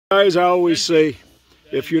Guys, I always say,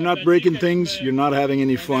 if you're not breaking things, you're not having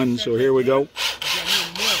any fun. So here we go.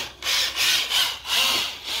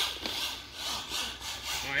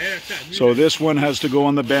 So this one has to go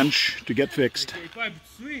on the bench to get fixed.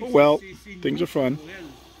 Well, things are fun.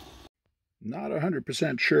 Not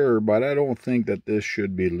 100% sure, but I don't think that this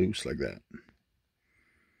should be loose like that.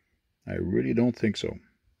 I really don't think so.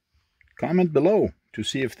 Comment below to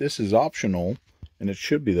see if this is optional, and it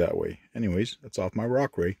should be that way. Anyways, that's off my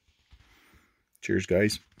rock ray. Cheers,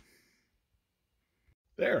 guys.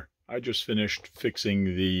 There, I just finished fixing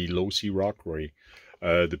the Losi rock ray.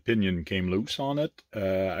 The pinion came loose on it,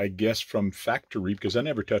 I guess from factory, because I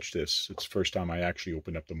never touched this. It's the first time I actually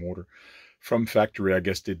opened up the motor. From factory, I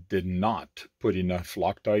guess they did not put enough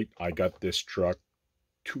Loctite. I got this truck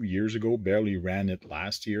 2 years ago, barely ran it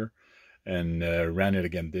last year, and ran it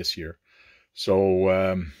again this year. So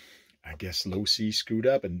I guess Losi screwed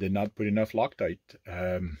up and did not put enough Loctite.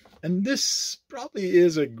 And this probably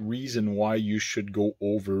is a reason why you should go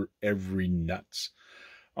over every nuts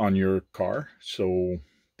on your car. So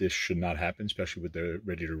this should not happen, especially with the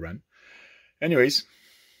ready to run. Anyways,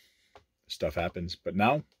 stuff happens. But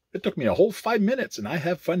now it took me a whole 5 minutes and I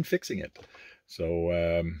have fun fixing it. So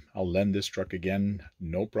I'll lend this truck again,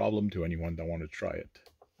 no problem, to anyone that want to try it.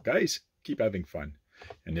 Guys, keep having fun.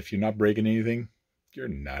 And if you're not breaking anything, you're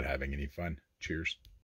not having any fun. Cheers.